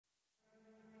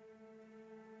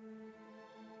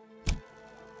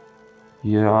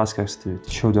You ask us to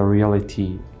show the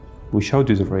reality. We showed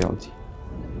you the reality.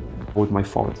 With my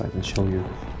phone, I can show you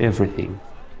everything.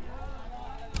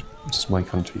 This is my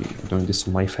country. I'm doing this to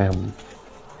my family.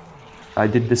 I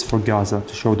did this for Gaza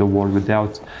to show the world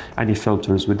without any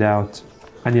filters, without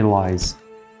any lies.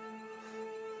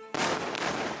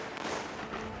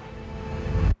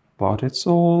 But it's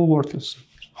all worthless,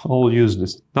 all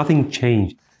useless. Nothing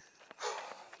changed.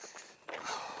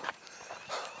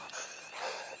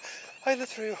 I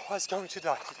literally was going to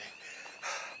die today.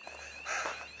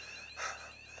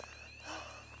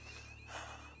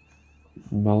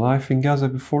 My life in Gaza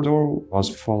before the war was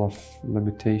full of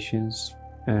limitations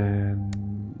and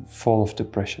full of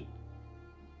depression.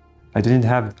 I didn't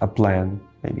have a plan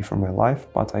maybe for my life,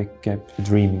 but I kept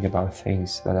dreaming about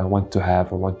things that I want to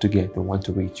have, I want to get, I want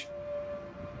to reach.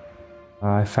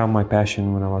 I found my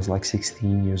passion when I was like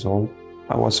 16 years old.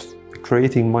 I was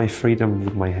creating my freedom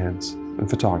with my hands in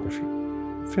photography.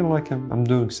 I feel like I'm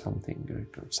doing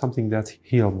something that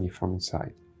healed me from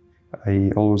inside.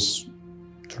 I always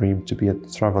dreamed to be a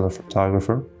traveler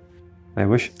photographer. I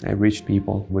wish I reached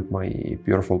people with my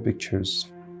beautiful pictures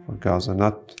for Gaza,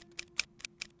 not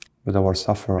with our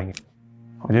suffering.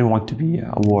 I didn't want to be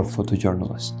a war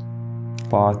photojournalist,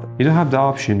 but you don't have the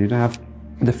option, you don't have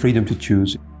the freedom to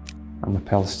choose. I'm a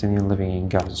Palestinian living in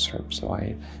Gaza Strip, so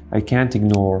I can't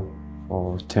ignore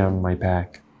or turn my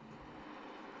back.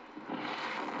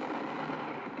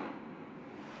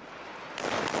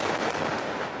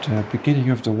 At the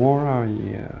beginning of the war,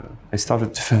 I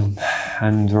started to film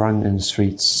and run in the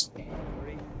streets.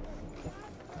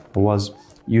 I was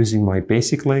using my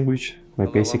basic language, my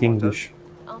basic English,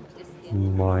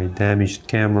 my damaged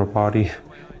camera body,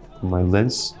 my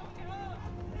lens.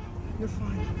 You're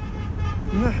fine.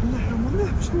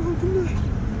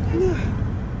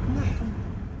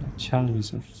 The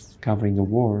challenges of covering a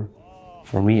war,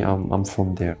 for me, I'm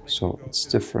from there, so it's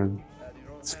different.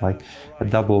 It's like a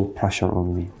double pressure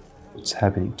on me. What's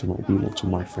happening to my people, to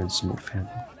my friends, to my family.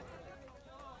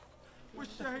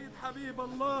 والشهيد حبيب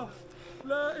الله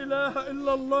لا إله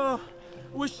إلا الله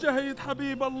والشهيد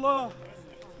حبيب الله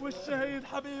والشهيد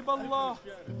حبيب الله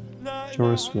لا إله.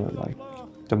 Tourists were like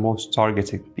the most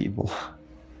targeted people.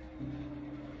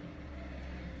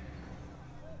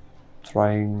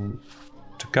 Trying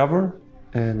to cover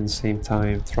and at the same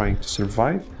time trying to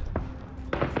survive.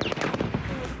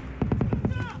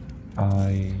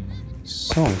 I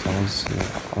saw it,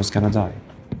 I was gonna die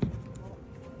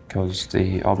because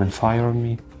they opened fire on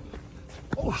me.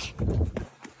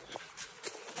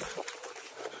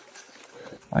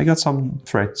 I got some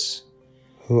threats.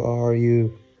 Who are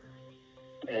you?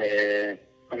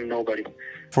 I'm nobody.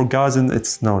 For Gazan,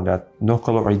 it's known that no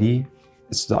color ID,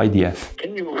 it's the IDF.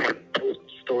 Can you post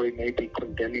a story maybe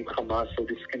condemning Hamas so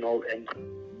this can all end?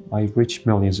 I reached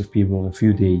millions of people in a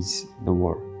few days in the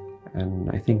war, and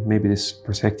I think maybe this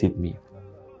protected me.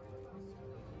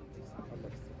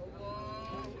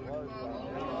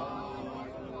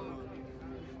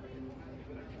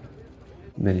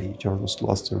 Many journalists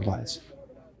lost their lives.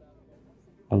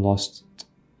 I lost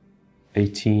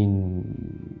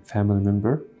 18 family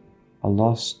members. I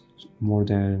lost more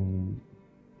than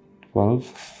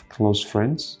 12 close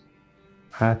friends.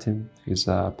 Hatim is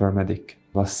a paramedic.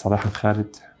 I lost Salah and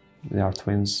Khalid. They are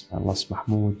twins. I lost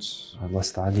Mahmoud. I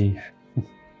lost Ali.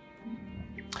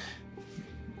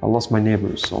 I lost my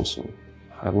neighbors also.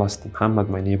 I lost Muhammad,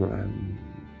 my neighbor, and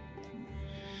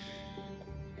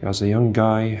he was a young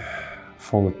guy,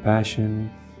 full of passion,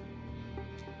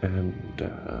 and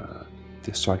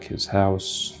they struck his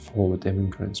house full with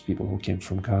immigrants, people who came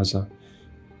from Gaza,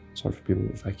 sort of people who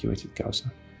evacuated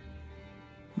Gaza.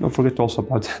 Don't forget also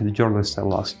about the journalists I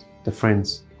lost, the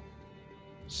friends.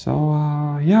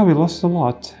 So yeah, we lost a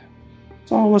lot.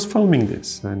 So I was filming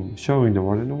this and showing the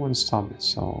world, and no one stopped it.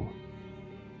 So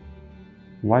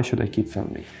why should I keep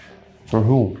filming? For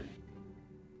whom?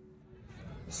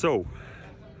 So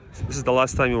this is the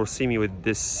last time you will see me with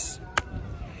this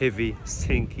heavy,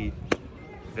 stinky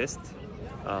vest.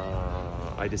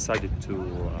 I decided to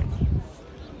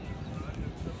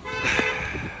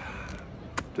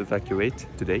evacuate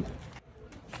today.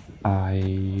 I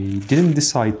didn't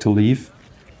decide to leave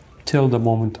till the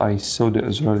moment I saw the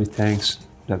Israeli tanks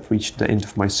that reached the end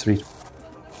of my street.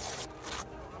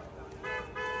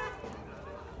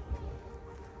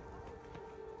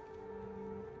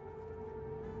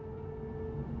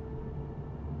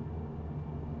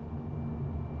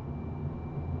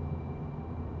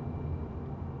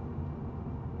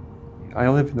 I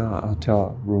live in a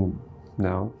hotel room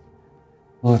now.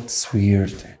 Well, it's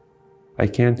weird. I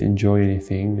can't enjoy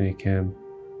anything. I can't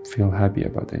feel happy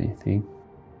about anything.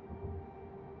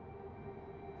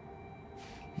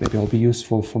 Maybe I'll be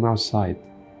useful from outside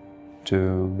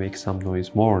to make some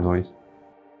noise, more noise.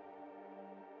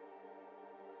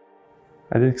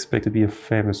 I didn't expect to be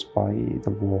famous by the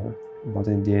war, but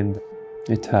in the end,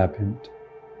 it happened.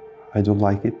 I don't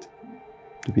like it,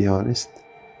 to be honest.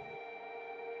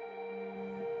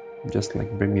 Just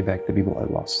like bring me back the people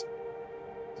I lost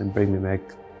and bring me back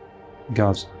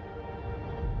Gaza.